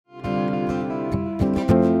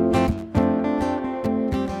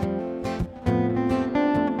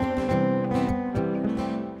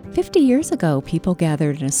50 years ago, people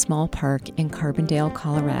gathered in a small park in Carbondale,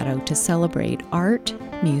 Colorado to celebrate art,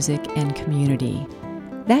 music, and community.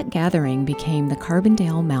 That gathering became the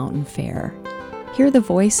Carbondale Mountain Fair. Hear the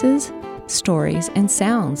voices, stories, and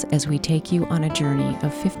sounds as we take you on a journey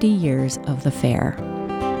of 50 years of the fair.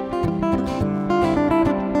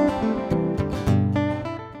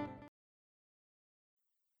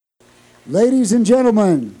 Ladies and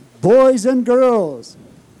gentlemen, boys and girls,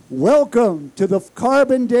 welcome to the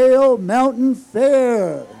Carbondale Mountain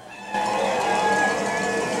Fair.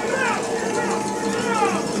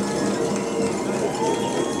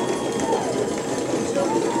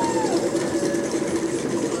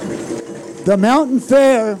 The Mountain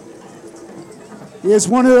Fair is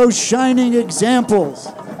one of those shining examples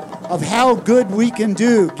of how good we can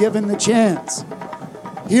do given the chance.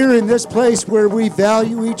 Here in this place where we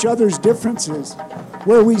value each other's differences,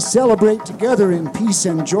 where we celebrate together in peace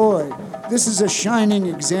and joy, this is a shining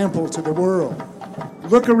example to the world.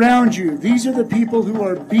 Look around you. These are the people who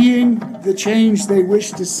are being the change they wish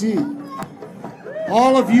to see.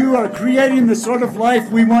 All of you are creating the sort of life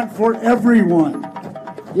we want for everyone.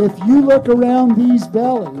 If you look around these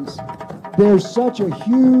valleys, there's such a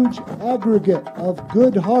huge aggregate of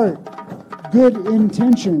good heart, good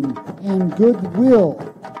intention, and goodwill.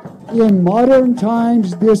 In modern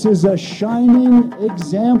times, this is a shining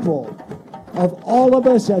example of all of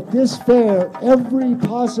us at this fair, every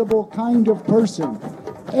possible kind of person,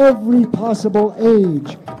 every possible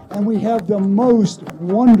age, and we have the most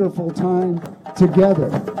wonderful time together.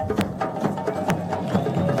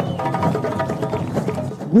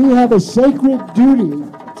 We have a sacred duty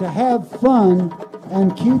to have fun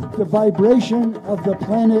and keep the vibration of the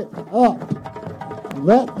planet up.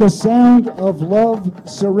 Let the sound of love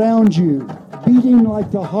surround you, beating like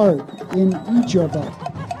the heart in each of us.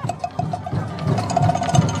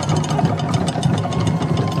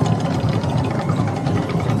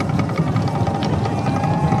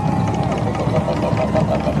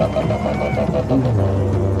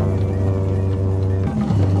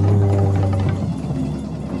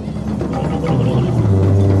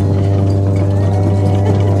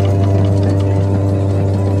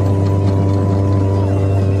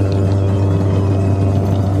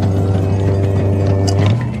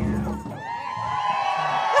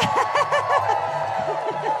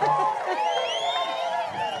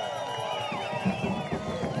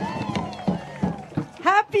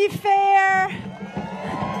 Happy Fair!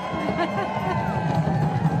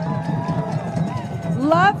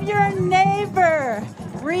 Love your neighbor.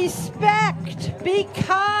 Respect. Be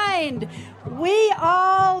kind. We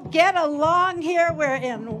all get along here. We're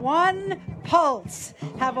in one pulse.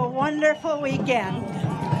 Have a wonderful weekend.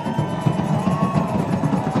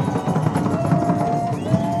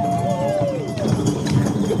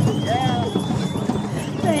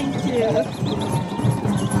 Thank you.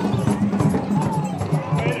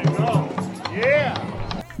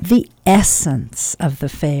 The essence of the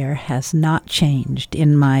fair has not changed,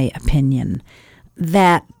 in my opinion.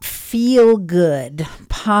 That feel-good,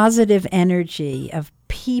 positive energy of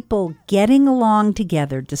people getting along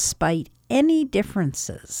together despite any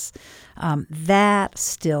differences, that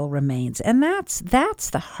still remains. And that's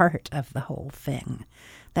the heart of the whole thing.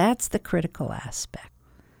 That's the critical aspect.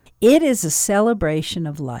 It is a celebration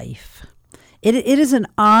of life. It is an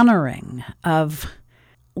honoring of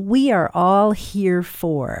we are all here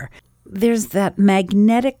for. There's that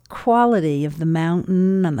magnetic quality of the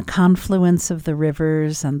mountain and the confluence of the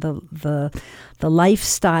rivers and the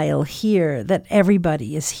lifestyle here that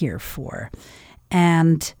everybody is here for.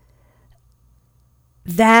 And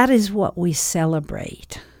that is what we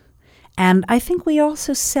celebrate. And I think we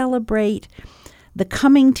also celebrate the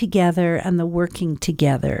coming together and the working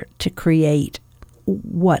together to create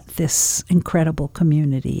what this incredible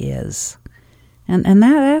community is. And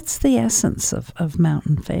that's the essence of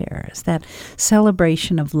Mountain Fair, is that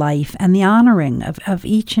celebration of life and the honoring of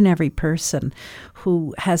each and every person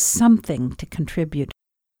who has something to contribute.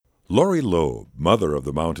 Lori Loeb, mother of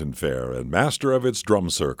the Mountain Fair and master of its drum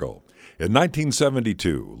circle. In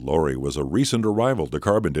 1972, Lori was a recent arrival to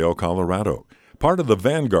Carbondale, Colorado, part of the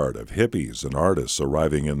vanguard of hippies and artists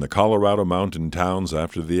arriving in the Colorado mountain towns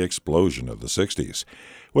after the explosion of the 60s.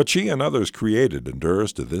 What she and others created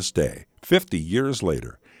endures to this day, 50 years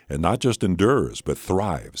later, and not just endures, but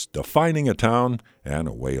thrives, defining a town and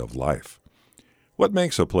a way of life. What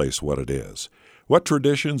makes a place what it is? What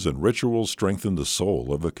traditions and rituals strengthen the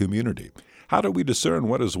soul of a community? How do we discern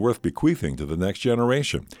what is worth bequeathing to the next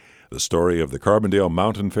generation? The story of the Carbondale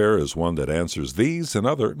Mountain Fair is one that answers these and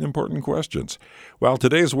other important questions. While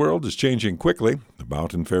today's world is changing quickly, the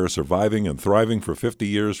Mountain Fair surviving and thriving for 50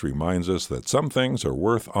 years reminds us that some things are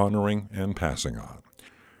worth honoring and passing on.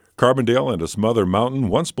 Carbondale and its mother mountain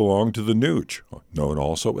once belonged to the Nooch, known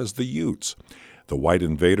also as the Utes. The white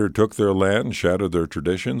invader took their land, shattered their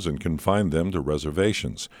traditions, and confined them to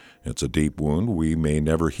reservations. It's a deep wound we may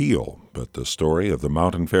never heal, but the story of the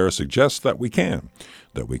Mountain Fair suggests that we can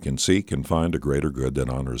seek and find a greater good that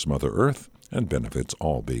honors Mother Earth and benefits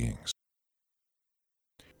all beings.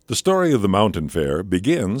 The story of the Mountain Fair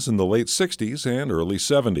begins in the late 60s and early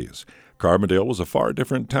 70s. Carbondale was a far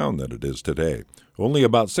different town than it is today. Only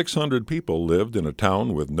about 600 people lived in a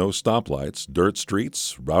town with no stoplights, dirt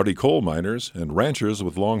streets, rowdy coal miners, and ranchers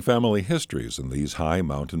with long family histories in these high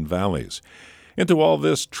mountain valleys. Into all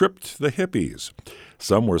this tripped the hippies.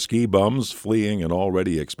 Some were ski bums fleeing an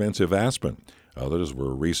already expensive Aspen. Others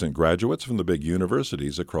were recent graduates from the big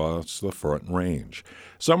universities across the Front Range.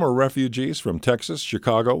 Some were refugees from Texas,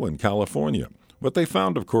 Chicago, and California. What they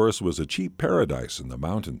found, of course, was a cheap paradise in the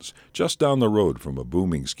mountains, just down the road from a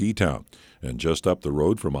booming ski town, and just up the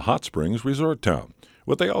road from a hot springs resort town.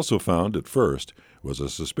 What they also found at first was a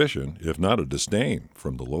suspicion, if not a disdain,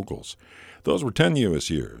 from the locals. Those were tenuous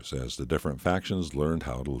years as the different factions learned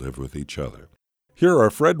how to live with each other. Here are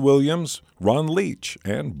Fred Williams, Ron Leach,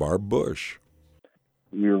 and Barb Bush.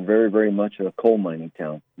 We were very, very much a coal mining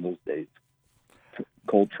town in those days.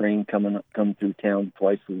 Coal train come through town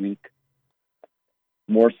twice a week.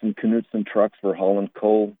 Morrison Knutson trucks were hauling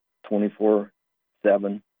coal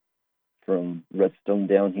 24/7 from Redstone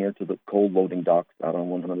down here to the coal loading docks out on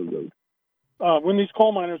 100 Road. When these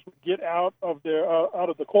coal miners would get out of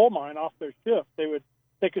the coal mine off their shift, they would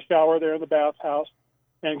take a shower there in the bathhouse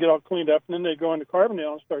and get all cleaned up, and then they'd go into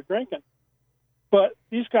Carbondale and start drinking. But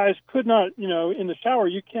these guys could not, in the shower,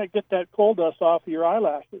 you can't get that coal dust off of your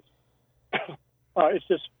eyelashes. It's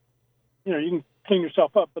just, you can clean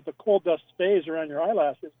yourself up, but the coal dust stays around your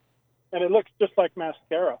eyelashes, and it looks just like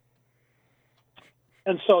mascara.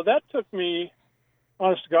 And so that took me,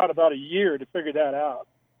 honest to God, about a year to figure that out.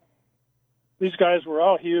 These guys were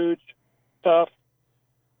all huge, tough,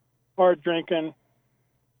 hard drinking, and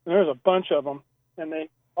there was a bunch of them, and they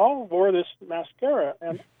all wore this mascara.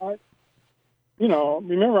 And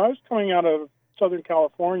remember, I was coming out of Southern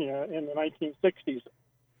California in the 1960s.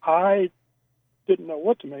 I didn't know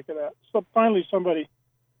what to make of that. So finally somebody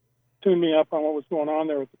tuned me up on what was going on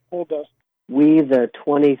there with the coal dust. We, the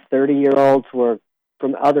 20, 30-year-olds, were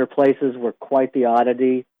from other places, were quite the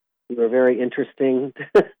oddity. We were very interesting.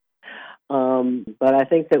 But I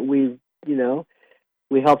think that we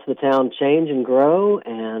helped the town change and grow,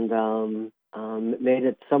 and made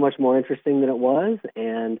it so much more interesting than it was,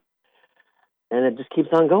 and it just keeps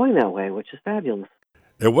on going that way, which is fabulous.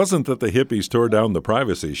 It wasn't that the hippies tore down the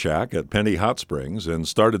privacy shack at Penny Hot Springs and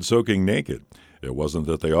started soaking naked. It wasn't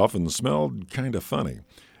that they often smelled kind of funny.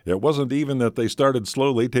 It wasn't even that they started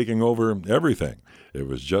slowly taking over everything. It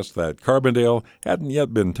was just that Carbondale hadn't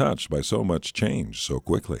yet been touched by so much change so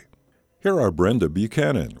quickly. Here are Brenda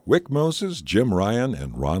Buchanan, Wick Moses, Jim Ryan,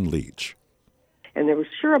 and Ron Leach. And there was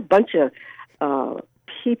sure a bunch of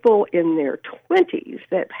people in their 20s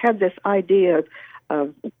that had this idea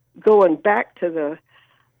of going back to the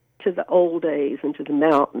old days and to the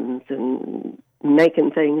mountains and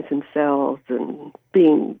making things themselves and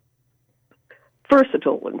being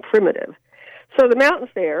versatile and primitive. So the Mountain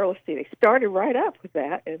Fair, they started right up with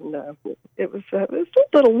that, and it was a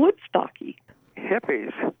little Woodstocky.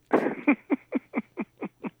 Hippies.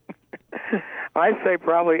 I'd say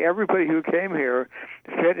probably everybody who came here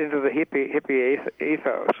fit into the hippie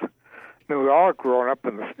ethos. I mean, we all had grown up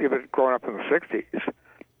in the 60s.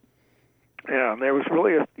 Yeah, there was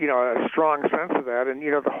really a strong sense of that, and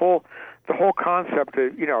the whole concept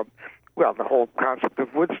of the whole concept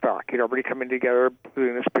of Woodstock. Everybody coming together,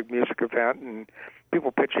 doing this big music event, and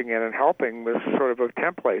people pitching in and helping was sort of a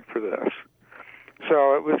template for this.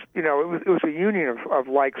 So it was a union of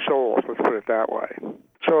like souls. Let's put it that way.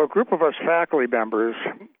 So a group of us faculty members,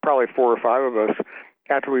 probably 4 or 5 of us,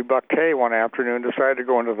 after we bucked hay one afternoon, decided to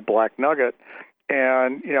go into the Black Nugget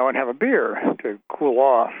and have a beer to cool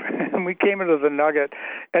off. And we came into the Nugget,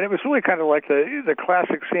 and it was really kind of like the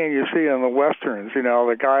classic scene you see in the westerns.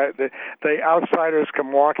 The outsiders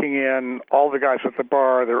come walking in, all the guys at the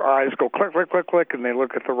bar, their eyes go click, click, click, click, and they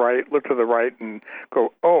look to the right, and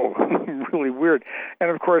go, oh, really weird.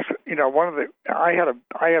 And of course, I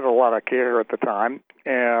had a lot of care at the time,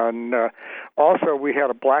 and also we had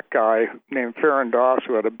a black guy named Farron Doss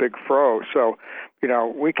who had a big fro. So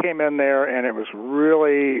we came in there, and it was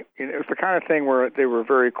really, it was the kind of thing where they were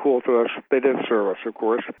very cool to us. They did serve us, of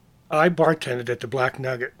course. I bartended at the Black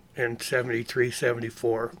Nugget in 73,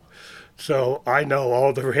 74. So I know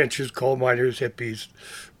all the ranchers, coal miners, hippies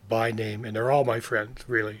by name, and they're all my friends,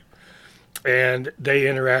 really. And they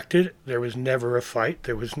interacted. There was never a fight.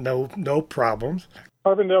 There was no problems.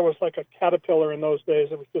 Carbondale was like a caterpillar in those days.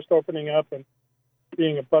 It was just opening up and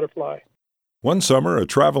being a butterfly. One summer, a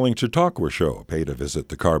traveling Chautauqua show paid a visit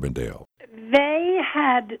to Carbondale. They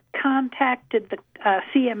had contacted the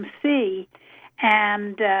CMC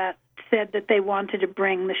and said that they wanted to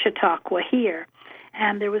bring the Chautauqua here.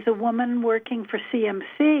 And there was a woman working for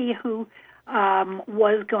CMC who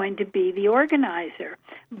was going to be the organizer.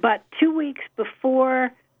 But 2 weeks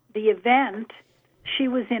before the event, she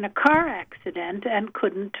was in a car accident and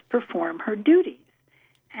couldn't perform her duties.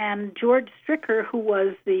 And George Stricker, who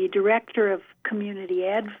was the director of community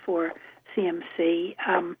ed for CMC,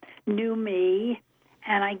 knew me,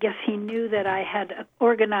 and I guess he knew that I had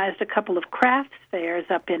organized a couple of crafts fairs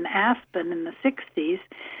up in Aspen in the 60s.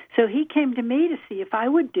 So he came to me to see if I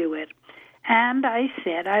would do it. And I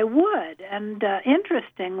said I would. And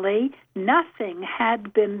interestingly, nothing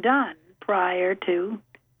had been done prior to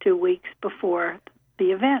 2 weeks before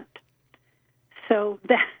the event. So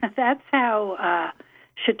that's how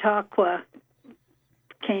Chautauqua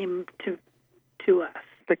came to us.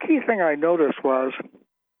 The key thing I noticed was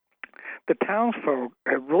the townsfolk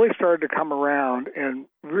had really started to come around and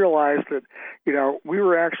realize that, we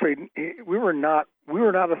were not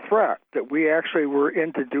a threat, that we actually were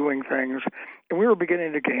into doing things, and we were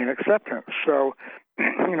beginning to gain acceptance. So,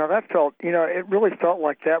 that felt, it really felt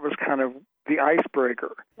like that was kind of the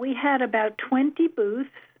icebreaker. We had about 20 booths.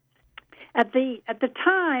 At the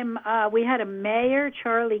time, we had a mayor,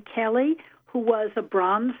 Charlie Kelly, who was a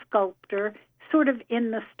bronze sculptor, sort of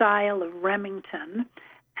in the style of Remington.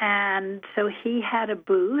 And so he had a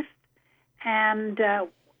booth. And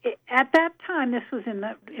at that time, this was in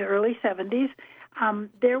the early 70s,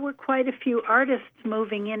 there were quite a few artists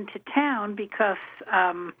moving into town because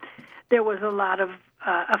there was a lot of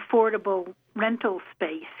affordable rental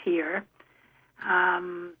space here.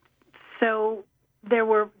 So there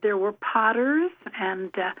were potters,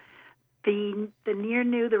 and the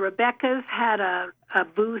near-new, the Rebeccas, had a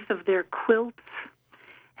booth of their quilts,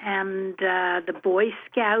 and the Boy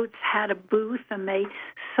Scouts had a booth, and they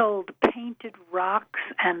sold painted rocks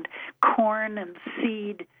and corn and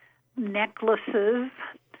seed necklaces.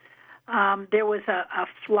 There was a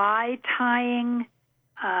fly tying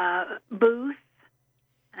booth,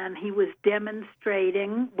 and he was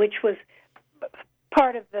demonstrating, which was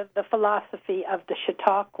part of the philosophy of the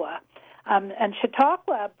Chautauqua. And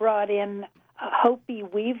Chautauqua brought in Hopi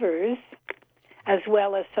weavers as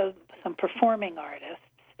well as some performing artists.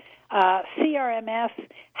 CRMS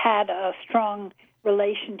had a strong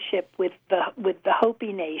relationship with the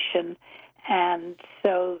Hopi Nation, and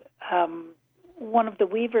so one of the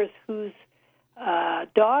weavers whose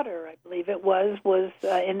daughter, I believe it was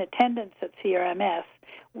in attendance at CRMS,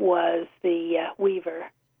 was the weaver,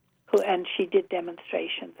 and she did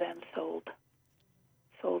demonstrations and sold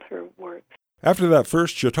her work. After that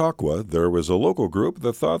first Chautauqua, there was a local group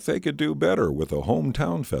that thought they could do better with a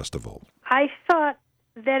hometown festival. I thought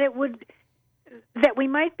that we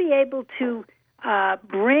might be able to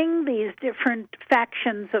bring these different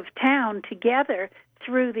factions of town together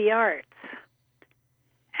through the arts.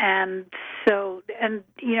 And so, and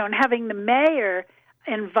having the mayor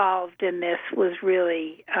involved in this was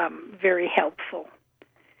really very helpful.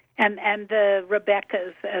 And the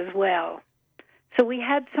Rebeccas as well. So we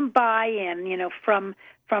had some buy-in, from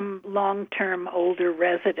long-term older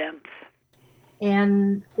residents.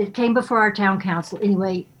 And it came before our town council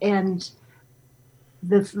anyway, and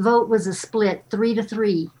the vote was a split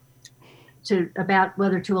 3-3 about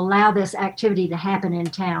whether to allow this activity to happen in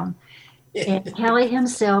town. And Kelly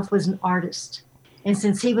himself was an artist. And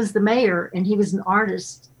since he was the mayor and he was an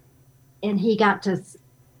artist, and he got to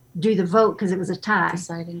do the vote because it was a tie.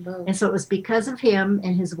 Deciding vote. And so it was because of him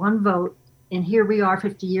and his one vote. And here we are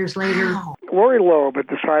 50 years later. Wow. Lori Loeb had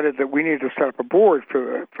decided that we needed to set up a board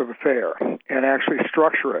for the fair and actually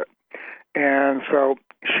structure it. And so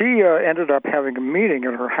she ended up having a meeting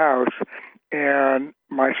in her house, and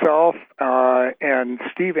myself and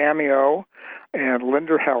Steve Amio and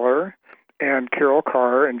Linda Heller and Carol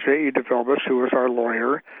Carr and J.E. DeVilbus, who was our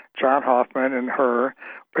lawyer, John Hoffman and her,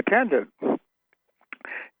 attended.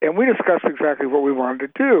 And we discussed exactly what we wanted to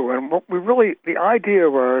do. And the idea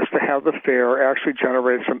was to have the fair actually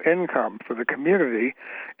generate some income for the community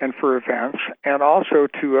and for events, and also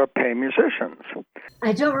to pay musicians.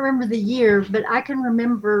 I don't remember the year, but I can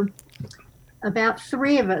remember about 4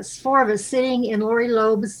 of us sitting in Lori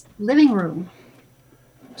Loeb's living room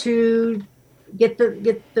to get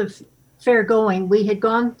the fair going, we had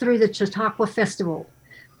gone through the Chautauqua Festival,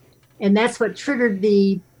 and that's what triggered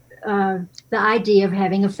the idea of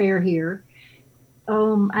having a fair here.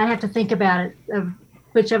 I have to think about it, of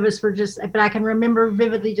which of us were but I can remember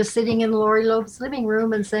vividly just sitting in Lori Loeb's living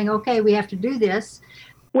room and saying, okay, we have to do this.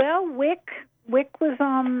 Well, Wick was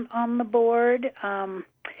on the board.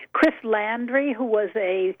 Chris Landry, who was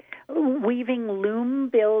a weaving loom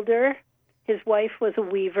builder, his wife was a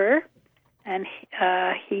weaver, and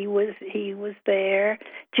he was there.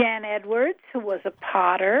 Jan Edwards, who was a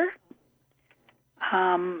potter.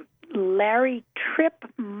 Larry Tripp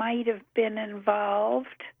might have been involved.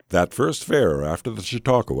 That first fair after the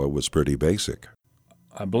Chautauqua was pretty basic.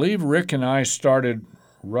 I believe Rick and I started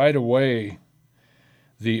right away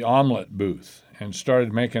the omelet booth and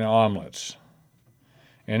started making omelets.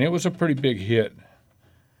 And it was a pretty big hit.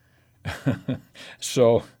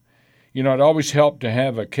 So, it always helped to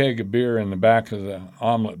have a keg of beer in the back of the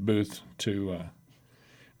omelet booth to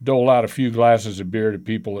dole out a few glasses of beer to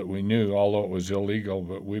people that we knew, although it was illegal,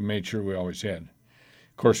 but we made sure we always had.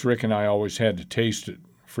 Of course, Rick and I always had to taste it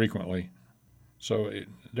frequently. So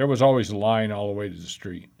there was always a line all the way to the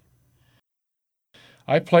street.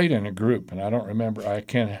 I played in a group, and I don't remember.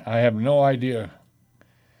 I have no idea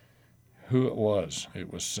who it was.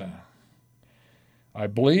 It was, I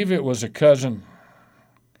believe it was a cousin.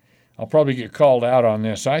 I'll probably get called out on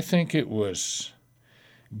this. I think it was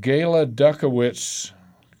Gayla Duckowitz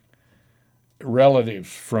relatives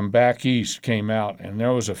from back east came out, and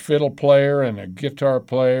there was a fiddle player and a guitar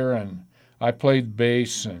player, and I played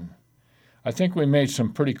bass, and I think we made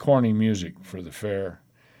some pretty corny music for the fair.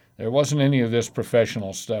 There wasn't any of this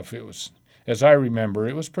professional stuff. It was, as I remember,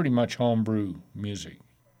 it was pretty much homebrew music.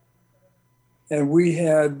 And we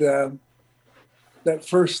had that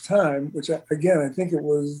first time, which I think it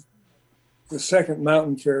was the second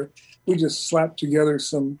mountain fair, we just slapped together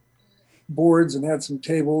some boards and had some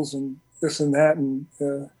tables and this and that, and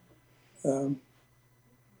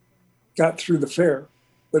got through the fair.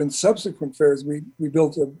 But in subsequent fairs, we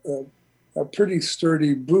built a pretty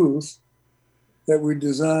sturdy booth that we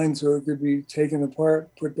designed so it could be taken apart,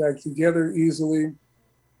 put back together easily,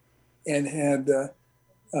 and had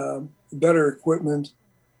better equipment.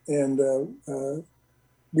 And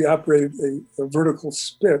we operated a vertical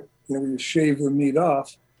spit, where you shave the meat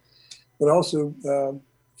off, but also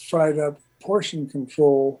fried up portion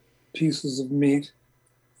control pieces of meat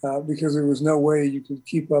because there was no way you could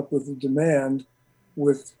keep up with the demand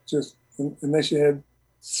unless you had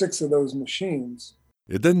 6 of those machines.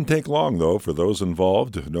 It didn't take long, though, for those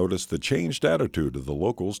involved to notice the changed attitude of the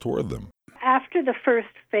locals toward them. After the first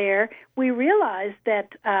fair, we realized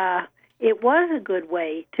that it was a good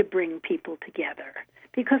way to bring people together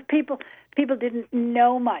because people didn't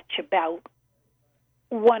know much about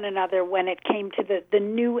one another when it came to the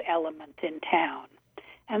new element in town.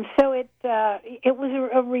 And so it was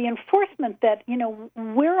a reinforcement that,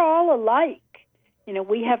 we're all alike.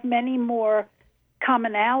 We have many more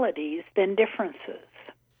commonalities than differences,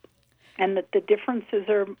 and that the differences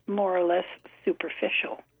are more or less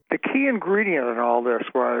superficial. The key ingredient in all this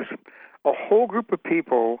was a whole group of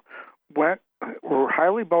people were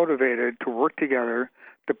highly motivated to work together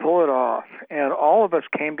to pull it off, and all of us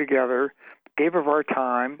came together, gave of our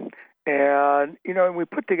time, and we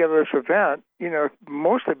put together this event,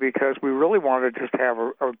 mostly because we really wanted to just have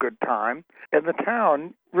a good time. And the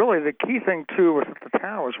town, really the key thing too was that the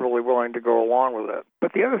town was really willing to go along with it.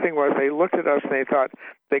 But the other thing was they looked at us and they thought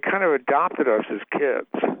they kind of adopted us as kids.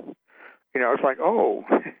 It's like, oh,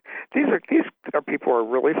 these are people who are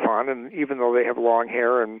really fun, and even though they have long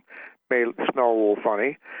hair and may smell a little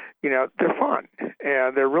funny, they're fun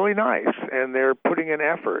and they're really nice and they're putting in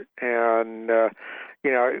effort. And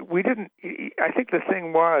we didn't. I think the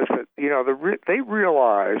thing was that they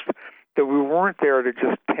realized that we weren't there to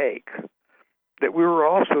just take, that we were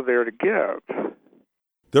also there to give.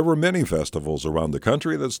 There were many festivals around the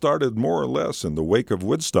country that started more or less in the wake of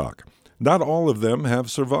Woodstock. Not all of them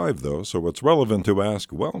have survived, though, so it's relevant to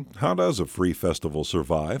ask, well, how does a free festival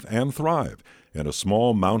survive and thrive in a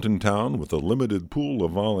small mountain town with a limited pool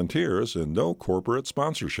of volunteers and no corporate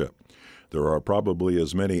sponsorship? There are probably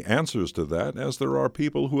as many answers to that as there are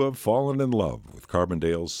people who have fallen in love with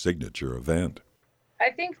Carbondale's signature event.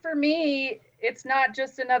 I think for me, it's not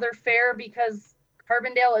just another fair because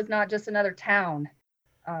Carbondale is not just another town.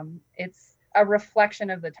 It's a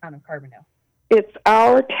reflection of the town of Carbondale. It's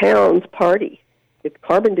our town's party. It's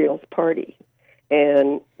Carbondale's party.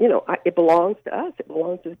 And, it belongs to us. It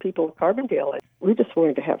belongs to the people of Carbondale. We just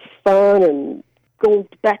wanted to have fun and go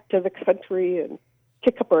back to the country and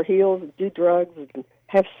kick up our heels and do drugs and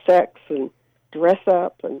have sex and dress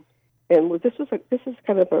up. And And this is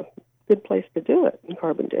kind of a good place to do it in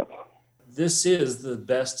Carbondale. This is the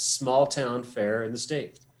best small town fair in the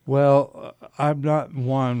state. Well, I'm not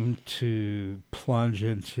one to plunge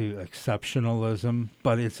into exceptionalism,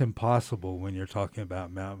 but it's impossible when you're talking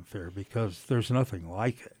about Mountain Fair because there's nothing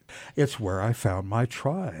like it. It's where I found my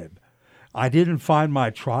tribe. I didn't find my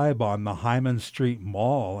tribe on the Hyman Street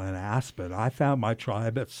Mall in Aspen. I found my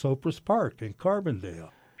tribe at Sopris Park in Carbondale.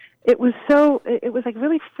 It was like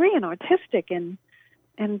really free and artistic and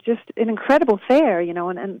just an incredible fair,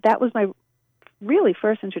 and that was my really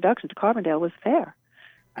first introduction to Carbondale was fair.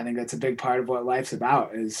 I think that's a big part of what life's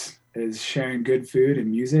about is sharing good food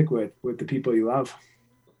and music with the people you love.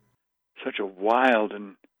 Such a wild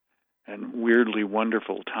and weirdly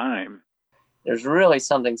wonderful time. There's really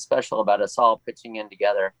something special about us all pitching in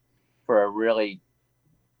together for a really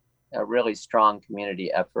strong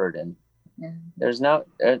community effort, and there's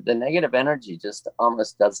the negative energy just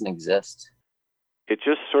almost doesn't exist. It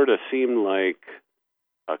just sort of seemed like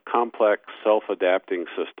a complex self-adapting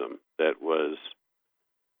system that was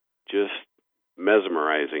just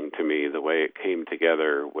mesmerizing to me, the way it came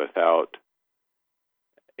together without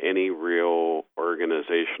any real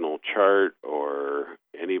organizational chart or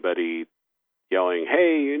anybody yelling,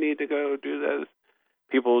 hey, you need to go do this.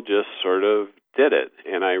 People just sort of did it.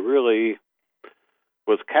 And I really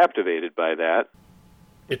was captivated by that.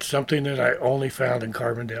 It's something that I only found in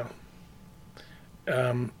Carbondale.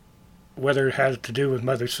 Whether it has to do with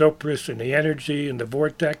Mother Sopris and the energy and the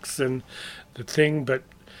vortex and the thing, but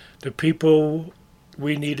the people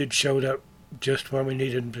we needed showed up just when we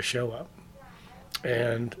needed them to show up.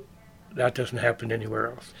 And that doesn't happen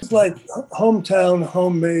anywhere else. It's like hometown,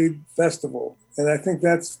 homemade festival. And I think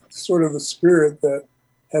that's sort of the spirit that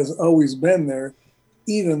has always been there,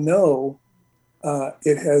 even though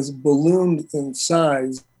it has ballooned in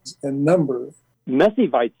size and number. Messy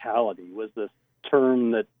vitality was this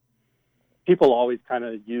term that people always kind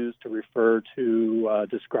of used to refer to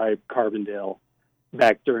describe Carbondale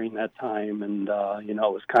back during that time. And, it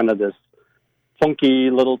was kind of this funky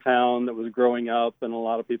little town that was growing up, and a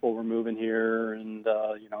lot of people were moving here, and,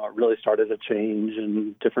 it really started to change,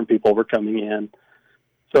 and different people were coming in.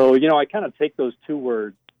 So, I kind of take those two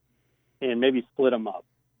words and maybe split them up.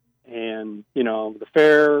 And, the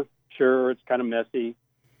fair, sure, it's kind of messy,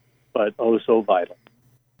 but oh so vital.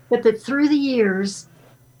 But that through the years,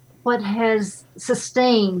 what has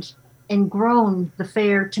sustained and grown the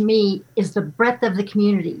fair to me is the breadth of the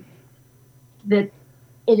community, that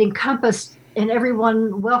it encompassed and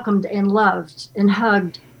everyone welcomed and loved and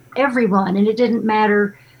hugged everyone. And it didn't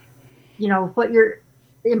matter, what your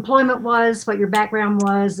employment was, what your background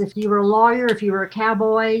was, if you were a lawyer, if you were a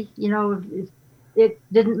cowboy, it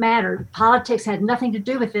didn't matter. Politics had nothing to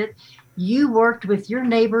do with it. You worked with your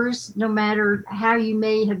neighbors, no matter how you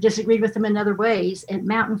may have disagreed with them in other ways. At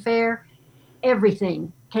Mountain Fair,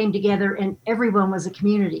 everything came together and everyone was a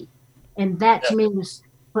community. And that to me was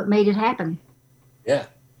what made it happen. Yeah,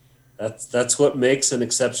 that's what makes an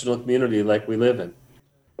exceptional community like we live in.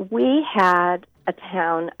 We had a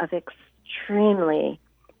town of extremely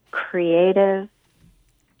creative,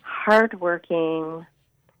 hardworking,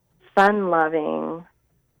 fun-loving,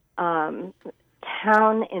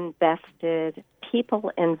 town invested,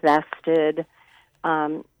 people invested,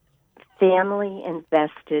 family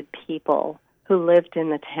invested people who lived in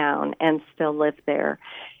the town and still live there.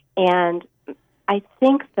 And I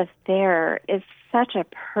think the fair is such a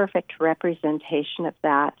perfect representation of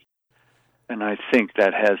that. And I think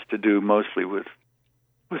that has to do mostly with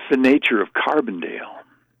the nature of Carbondale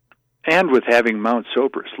and with having Mount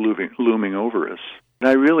Sopris looming over us. And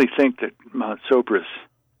I really think that Mount Sopris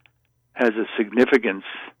has a significance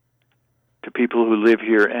to people who live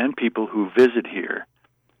here and people who visit here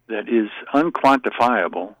that is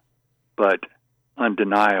unquantifiable but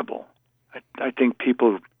undeniable. I think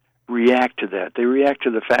people react to that. They react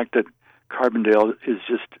to the fact that Carbondale is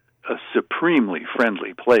just a supremely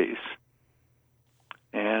friendly place,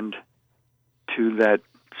 and to that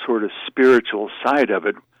sort of spiritual side of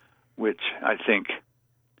it, which I think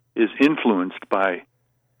is influenced by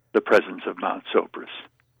the presence of Mount Sopris.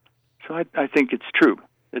 So I think it's true.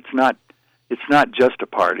 It's not just a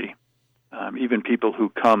party. Even people who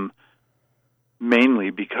come mainly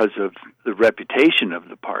because of the reputation of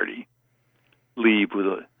the party leave with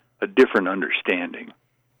a different understanding.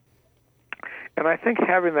 And I think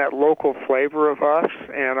having that local flavor of us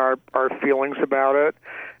and our feelings about it,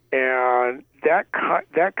 and that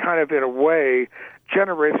kind of, in a way,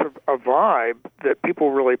 generates a vibe that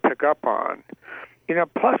people really pick up on.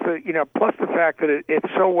 Plus the fact that it's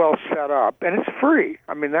so well set up and it's free.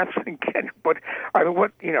 I mean, that's again, but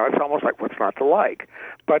it's almost like what's not to like.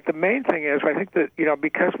 But the main thing is, I think that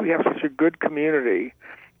because we have such a good community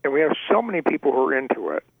and we have so many people who are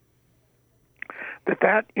into it,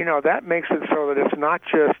 that makes it so that it's not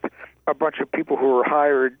just a bunch of people who are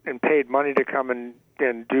hired and paid money to come and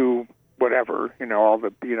do whatever, all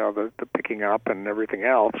the the picking up and everything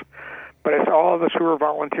else, but it's all of us who are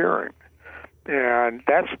volunteering. And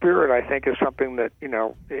that spirit, I think, is something that,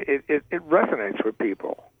 it resonates with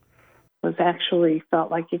people. Was actually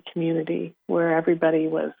felt like a community where everybody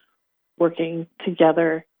was working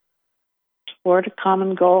together toward a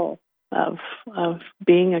common goal of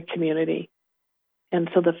being a community. And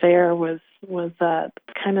so the fair was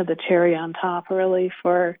kind of the cherry on top, really,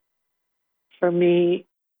 for me.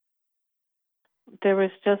 There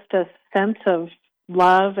was just a sense of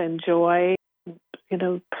love and joy,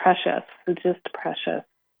 precious, just precious.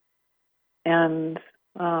 And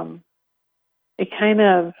it kind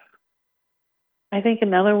of, I think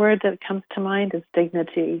another word that comes to mind is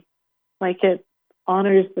dignity. Like it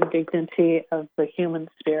honors the dignity of the human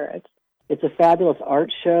spirit. It's a fabulous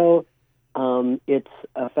art show. It's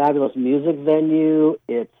a fabulous music venue.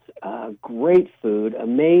 It's great food,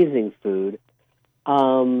 amazing food.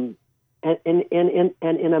 And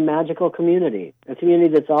in a magical community, a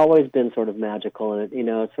community that's always been sort of magical. And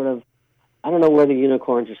it's sort of, I don't know where the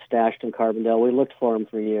unicorns are stashed in Carbondale. We looked for them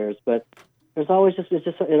for years, but there's always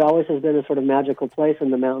it always has been a sort of magical place,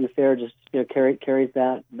 and the Mountain Fair just carries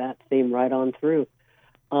that theme right on through.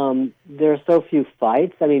 There are so few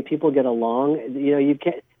fights. I mean, people get along. You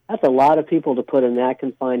can't. That's a lot of people to put in that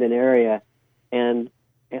confined an area, and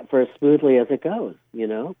for as smoothly as it goes.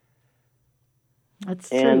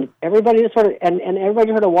 That's and true. Everybody just sort of and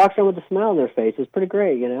everybody sort of walks around with a smile on their face. It's pretty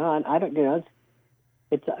great, And I don't,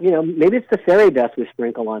 it's maybe it's the fairy dust we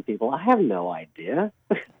sprinkle on people. I have no idea.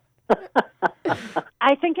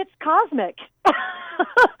 I think it's cosmic.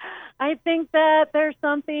 I think that there's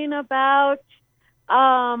something about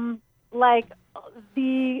like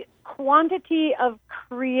the quantity of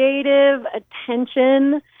creative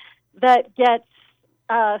attention that gets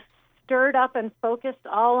stirred up and focused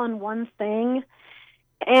all on one thing.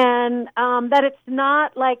 And that it's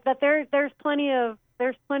not like that. There's plenty of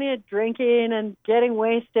drinking and getting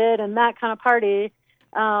wasted and that kind of party,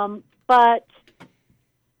 but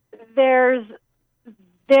there's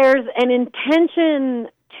an intention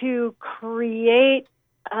to create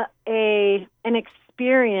an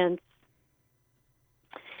experience,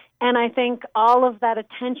 and I think all of that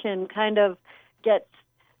attention kind of gets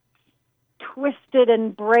twisted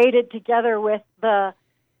and braided together with the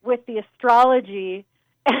astrology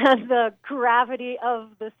and the gravity of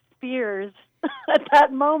the spheres at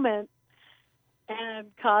that moment,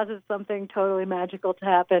 and causes something totally magical to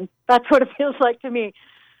happen. That's what it feels like to me.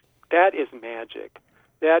 That is magic.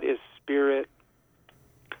 That is spirit.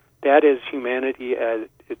 That is humanity at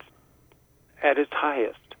its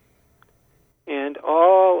highest. And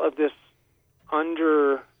all of this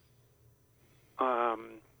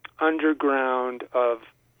underground of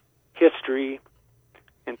history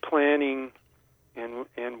and planning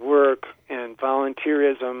and work and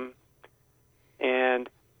volunteerism and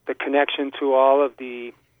the connection to all of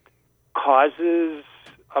the causes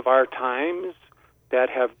of our times that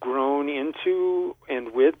have grown into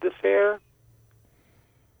and with the fair.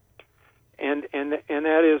 And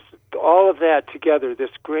that is all of that together,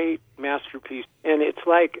 this great masterpiece. And it's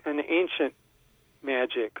like an ancient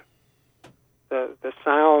magic. The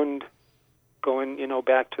sound going,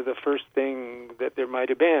 back to the first thing that there might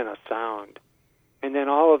have been, a sound. And then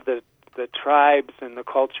all of the tribes and the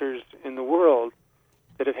cultures in the world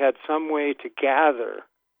that have had some way to gather.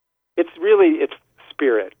 It's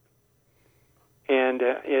spirit. And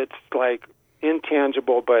it's like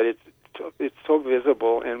intangible, but it's so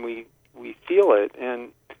visible, and we feel it.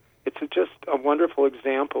 And it's just a wonderful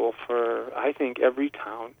example for, I think, every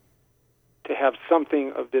town to have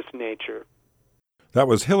something of this nature. That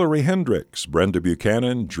was Hillary Hendricks, Brenda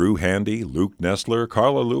Buchanan, Drew Handy, Luke Nestler,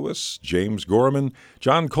 Carla Lewis, James Gorman,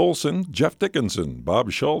 John Colson, Jeff Dickinson, Bob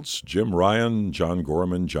Schultz, Jim Ryan, John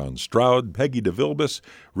Gorman, John Stroud, Peggy DeVilbus,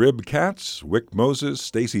 Rib Katz, Wick Moses,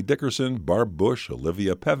 Stacy Dickerson, Barb Bush,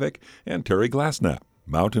 Olivia Pevick, and Terry Glassnap,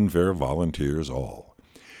 Mountain Fair volunteers all.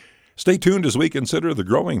 Stay tuned as we consider the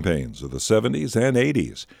growing pains of the 70s and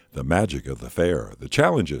 80s, the magic of the fair, the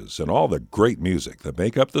challenges, and all the great music that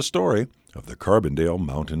make up the story of the Carbondale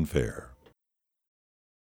Mountain Fair.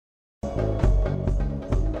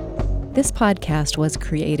 This podcast was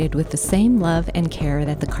created with the same love and care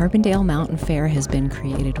that the Carbondale Mountain Fair has been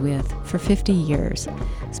created with for 50 years.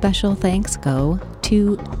 Special thanks go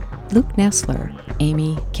to Luke Nessler,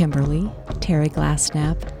 Amy Kimberly, Terry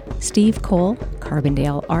Glassnap, Steve Cole,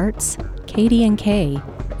 Carbondale Arts, Katie and Kay,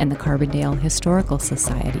 and the Carbondale Historical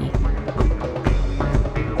Society.